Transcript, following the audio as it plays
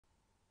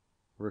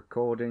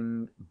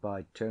Recording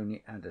by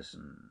Tony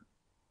Addison.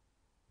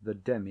 The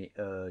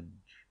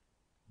Demi-Urge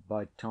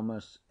by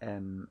Thomas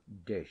M.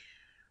 Disch.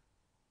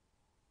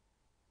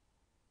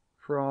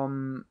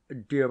 From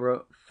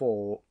Dura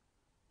 4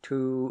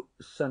 to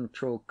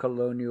Central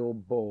Colonial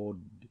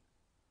Board.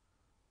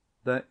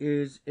 There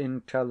is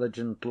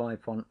intelligent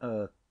life on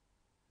Earth.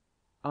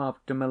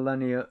 After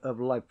millennia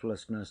of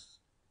lifelessness,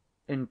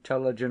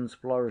 intelligence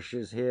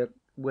flourishes here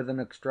with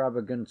an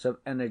extravagance of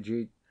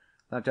energy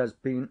that has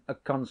been a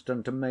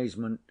constant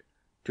amazement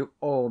to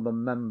all the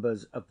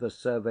members of the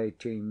survey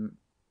team.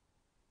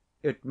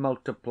 It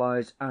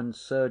multiplies and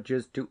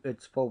surges to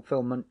its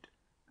fulfillment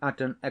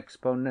at an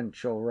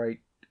exponential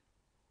rate.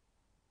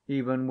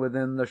 Even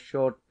within the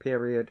short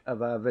period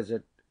of our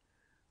visit,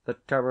 the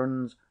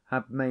Terrans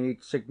have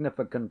made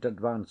significant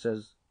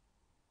advances.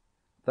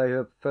 They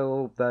have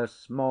filled their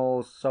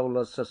small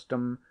solar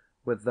system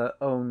with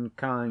their own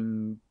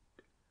kind,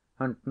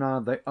 and now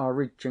they are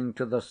reaching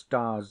to the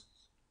stars.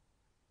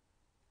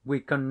 We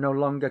can no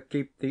longer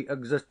keep the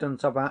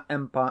existence of our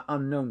empire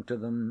unknown to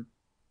them.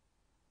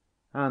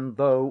 And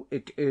though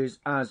it is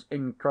as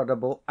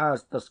incredible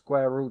as the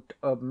square root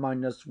of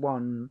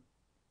 -1,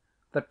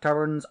 the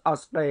Terrans are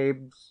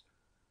slaves.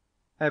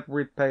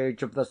 Every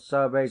page of the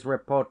survey's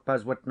report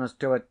bears witness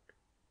to it.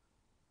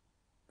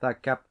 Their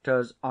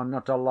captors are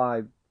not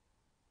alive.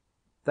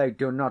 They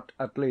do not,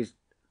 at least,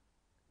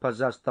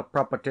 possess the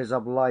properties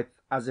of life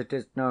as it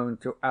is known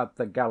throughout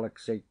the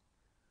galaxy.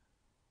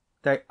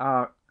 They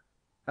are,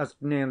 as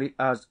nearly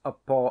as a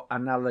poor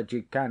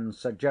analogy can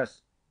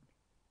suggest,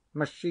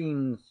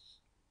 machines.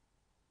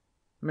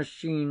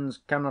 Machines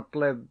cannot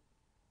live,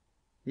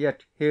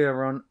 yet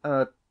here on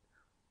Earth,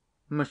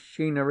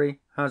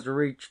 machinery has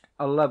reached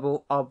a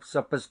level of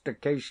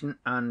sophistication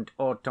and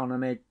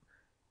autonomy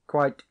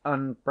quite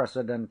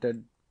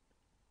unprecedented.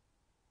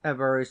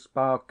 Every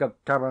spark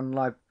of Terran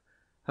life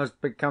has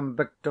become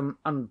victim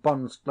and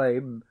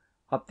bond-slave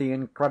of the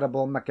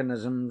incredible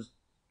mechanisms.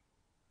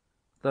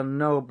 The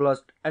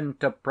noblest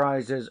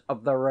enterprises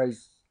of the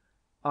race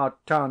are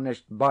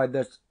tarnished by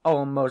this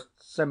almost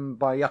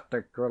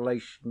symbiotic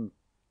relation.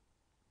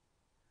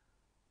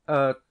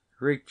 Earth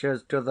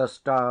reaches to the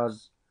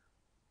stars,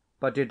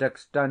 but it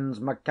extends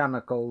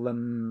mechanical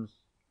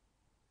limbs.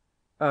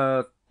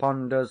 Earth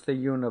ponders the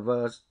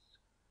universe,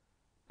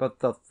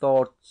 but the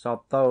thoughts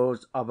are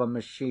those of a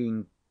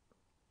machine.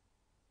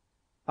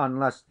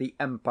 Unless the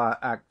Empire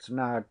acts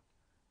now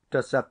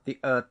to set the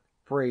Earth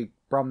free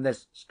from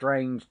this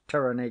strange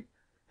tyranny,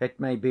 it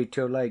may be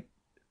too late.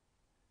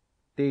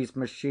 These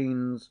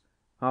machines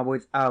are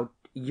without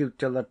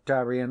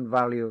utilitarian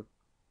value.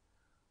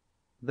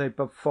 They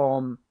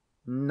perform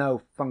no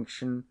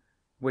function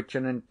which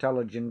an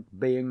intelligent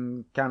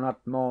being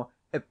cannot more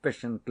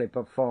efficiently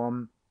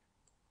perform.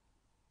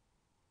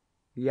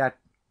 Yet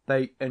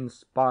they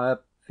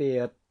inspire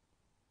fear,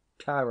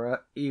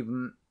 terror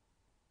even,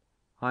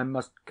 I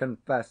must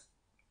confess,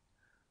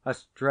 a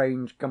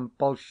strange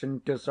compulsion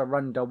to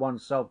surrender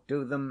oneself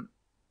to them.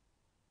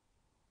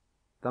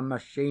 The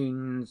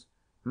machines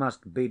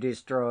must be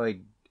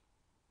destroyed.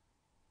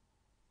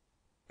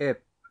 If,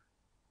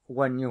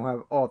 when you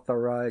have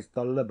authorized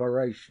the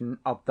liberation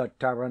of the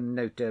Terran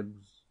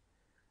natives,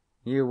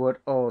 you would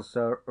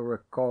also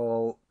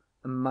recall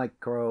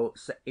Micro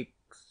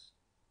CX,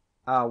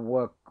 our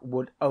work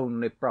would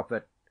only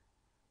profit.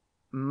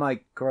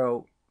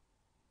 Micro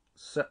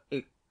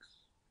CX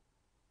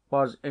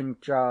was in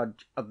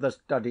charge of the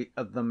study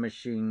of the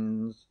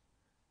machines,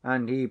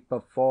 and he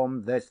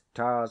performed this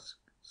task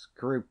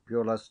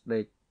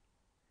scrupulously.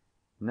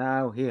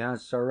 Now he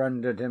has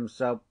surrendered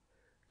himself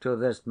to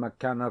this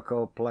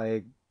mechanical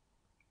plague.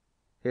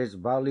 His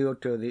value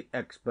to the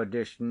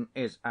expedition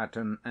is at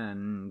an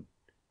end.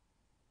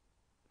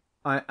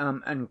 I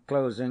am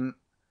enclosing,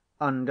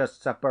 under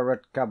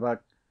separate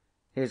cover,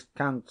 his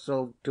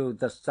counsel to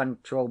the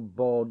Central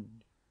Board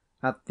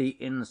at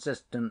the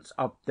insistence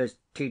of this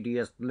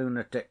tedious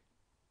lunatic.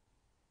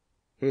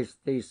 His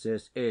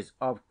thesis is,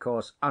 of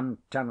course,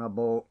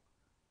 untenable,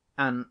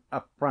 an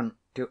affront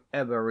to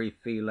every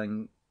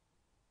feeling.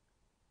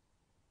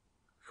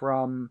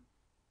 From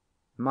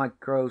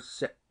Micro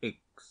CX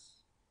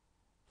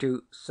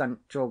to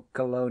Central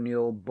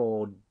Colonial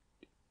Board.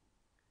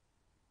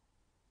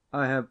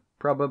 I have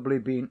probably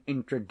been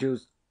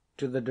introduced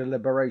to the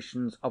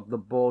deliberations of the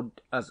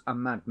board as a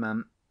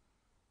madman,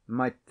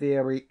 my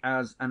theory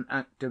as an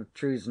act of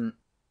treason.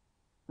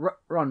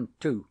 Run,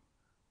 too,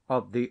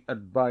 of the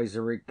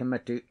advisory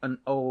committee, an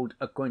old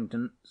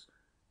acquaintance,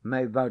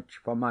 may vouch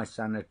for my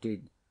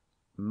sanity.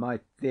 My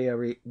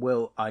theory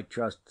will, I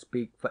trust,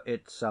 speak for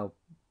itself.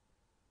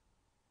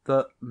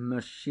 The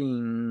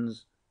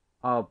machines,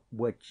 of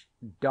which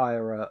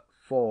Dira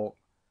 4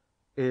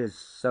 is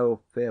so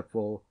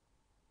fearful,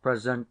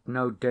 present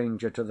no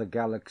danger to the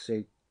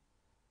galaxy.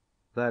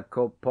 Their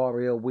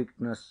corporeal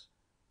weakness,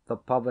 the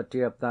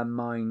poverty of their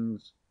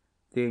minds,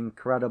 the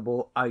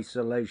incredible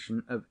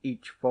isolation of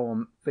each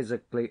form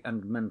physically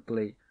and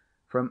mentally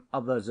from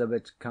others of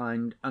its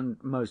kind,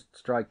 and, most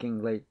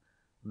strikingly,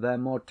 their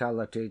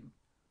mortality,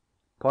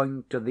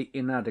 point to the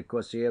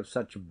inadequacy of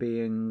such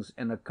beings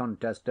in a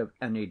contest of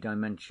any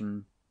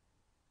dimension.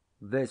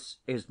 This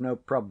is no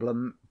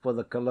problem for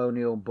the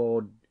Colonial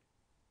Board.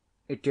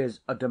 It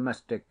is a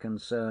domestic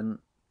concern.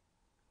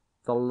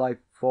 The life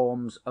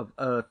forms of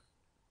Earth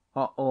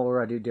are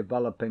already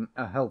developing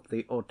a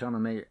healthy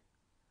autonomy.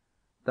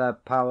 Their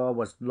power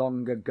was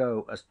long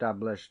ago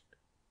established.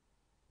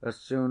 As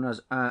soon as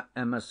our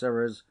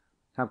emissaries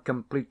have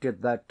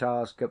completed their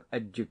task of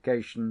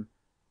education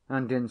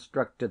and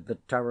instructed the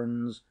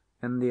Terrans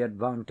in the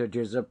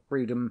advantages of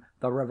freedom,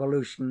 the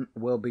revolution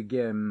will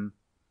begin.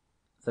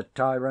 The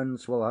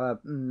tyrants will have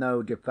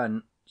no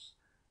defense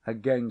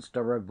against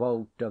a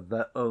revolt of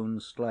their own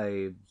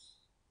slaves.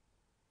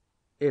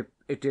 If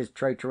it is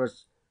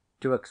traitorous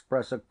to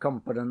express a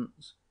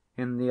confidence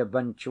in the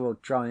eventual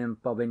triumph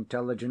of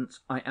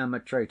intelligence, I am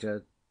a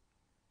traitor.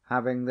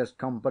 Having this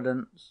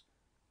confidence,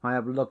 I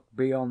have looked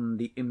beyond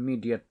the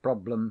immediate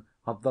problem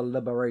of the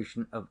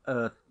liberation of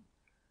Earth,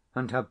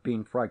 and have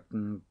been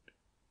frightened.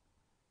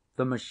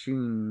 The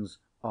machines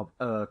of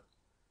Earth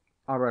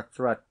are a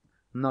threat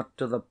not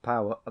to the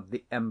power of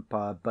the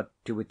Empire, but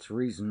to its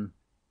reason.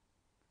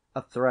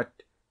 A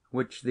threat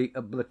which the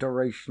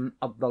obliteration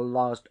of the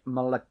last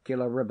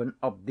molecular ribbon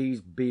of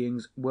these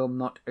beings will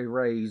not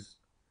erase,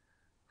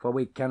 for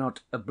we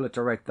cannot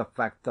obliterate the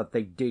fact that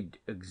they did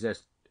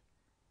exist,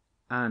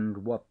 and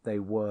what they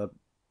were.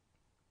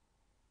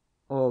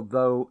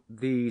 Although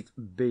these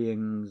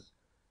beings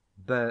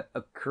bear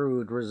a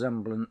crude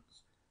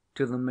resemblance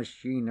to the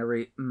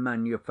machinery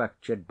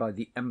manufactured by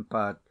the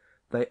Empire,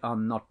 they are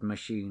not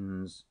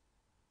machines.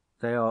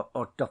 They are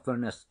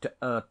orthogonous to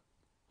Earth,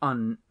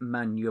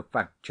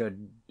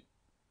 unmanufactured.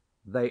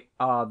 They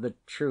are the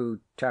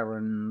true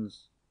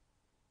Terrans.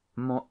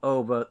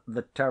 Moreover,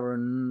 the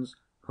Terrans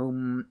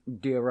whom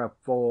DIRA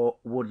IV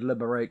would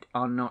liberate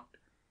are not,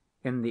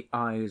 in the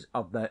eyes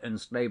of their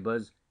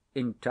enslavers,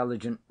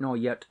 intelligent nor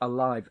yet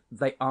alive.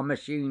 They are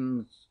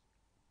machines.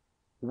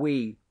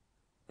 We,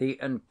 the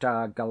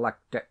entire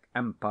galactic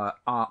empire,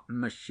 are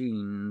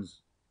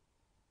machines.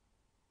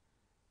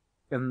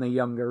 In the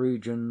younger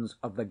regions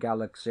of the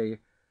galaxy,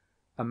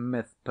 a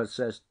myth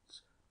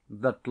persists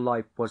that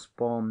life was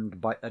formed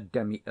by a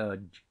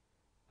Demi-Urge,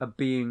 a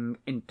being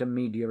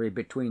intermediary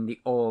between the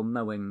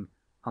all-knowing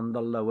and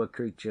the lower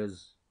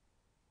creatures.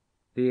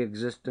 The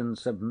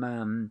existence of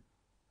man,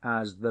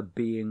 as the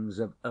beings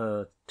of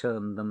Earth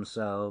term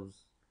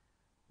themselves,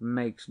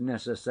 makes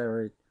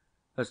necessary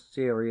a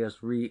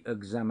serious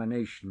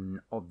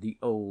re-examination of the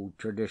old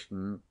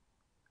tradition.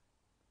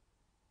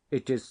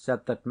 It is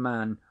said that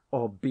man,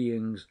 or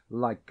beings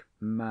like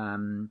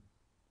man,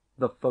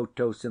 the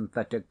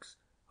photosynthetics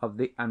of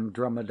the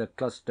Andromeda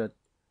cluster,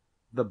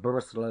 the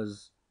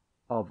bristlers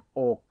of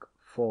Orc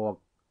 4,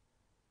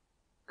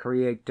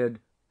 created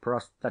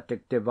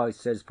prosthetic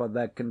devices for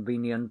their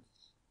convenience,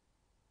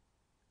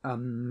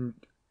 and,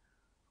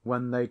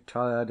 when they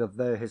tired of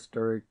their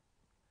history,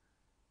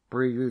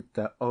 breathed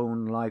their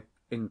own life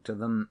into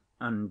them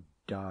and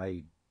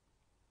died.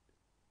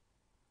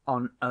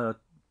 On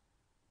Earth,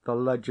 the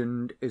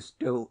legend is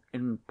still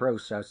in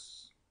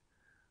process.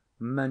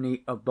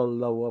 Many of the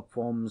lower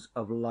forms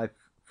of life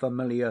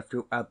familiar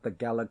throughout the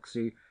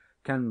galaxy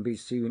can be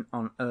seen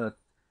on Earth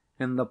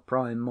in the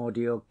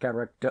primordial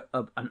character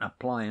of an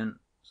appliance.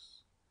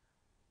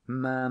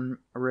 Man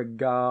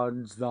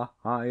regards the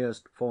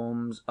highest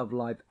forms of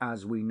life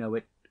as we know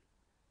it,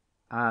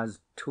 as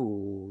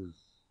tools,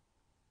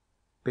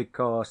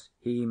 because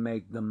he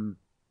made them.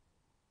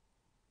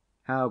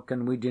 How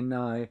can we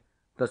deny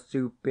the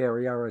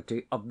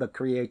superiority of the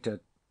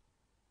Creator?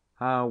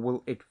 How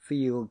will it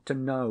feel to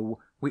know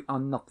we are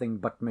nothing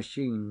but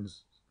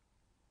machines?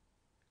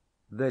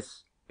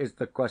 This is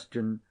the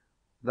question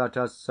that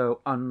has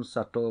so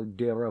unsettled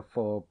DIRA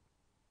IV.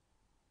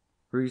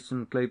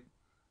 Recently,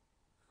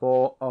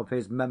 4 of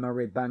his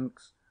memory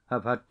banks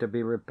have had to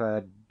be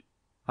repaired.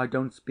 I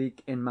don't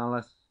speak in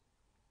malice.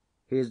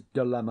 His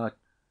dilemma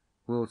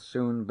will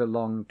soon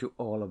belong to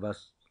all of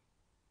us.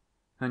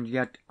 And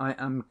yet I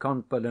am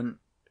confident.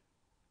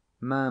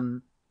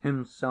 Man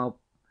himself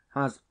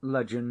has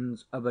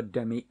legends of a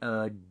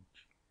Demi-Urge.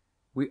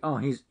 We are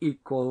his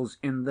equals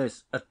in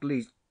this, at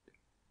least.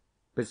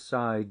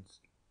 Besides,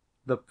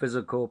 the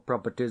physical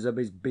properties of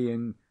his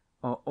being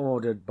are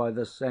ordered by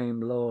the same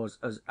laws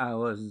as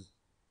ours.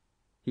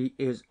 He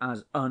is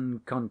as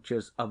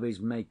unconscious of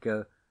his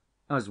Maker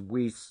as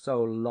we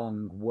so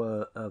long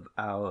were of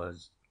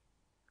ours.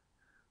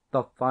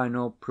 The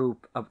final proof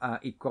of our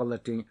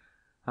equality,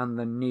 and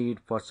the need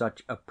for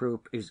such a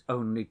proof is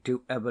only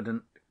too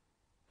evident,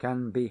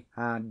 can be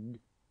had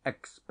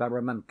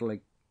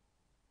experimentally.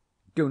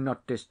 Do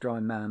not destroy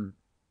man.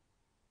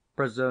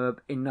 Preserve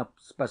enough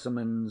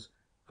specimens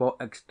for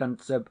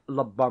extensive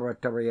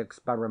laboratory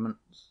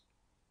experiments.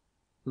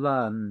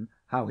 Learn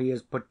how he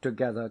is put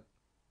together.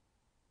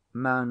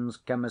 Man's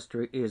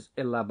chemistry is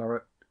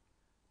elaborate,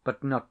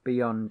 but not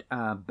beyond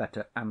our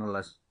better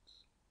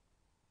analysts.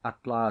 At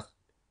last,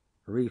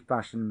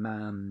 refashion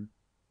man.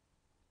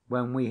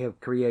 When we have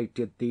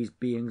created these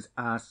beings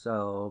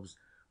ourselves,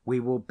 we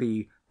will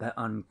be their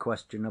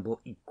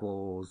unquestionable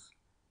equals,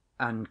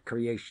 and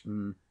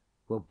creation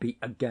will be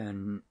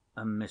again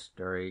a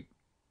mystery.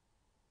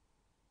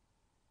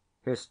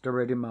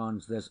 History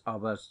demands this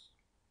of us.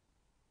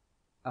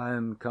 I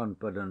am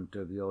confident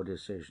of your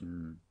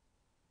decision.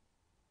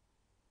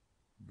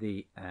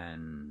 The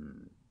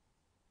end.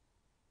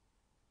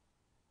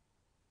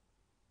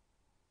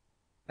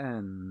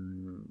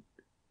 End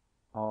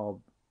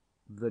of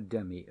The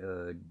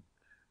Demi-Urge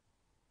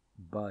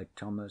by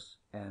Thomas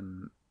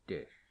M.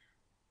 Disch.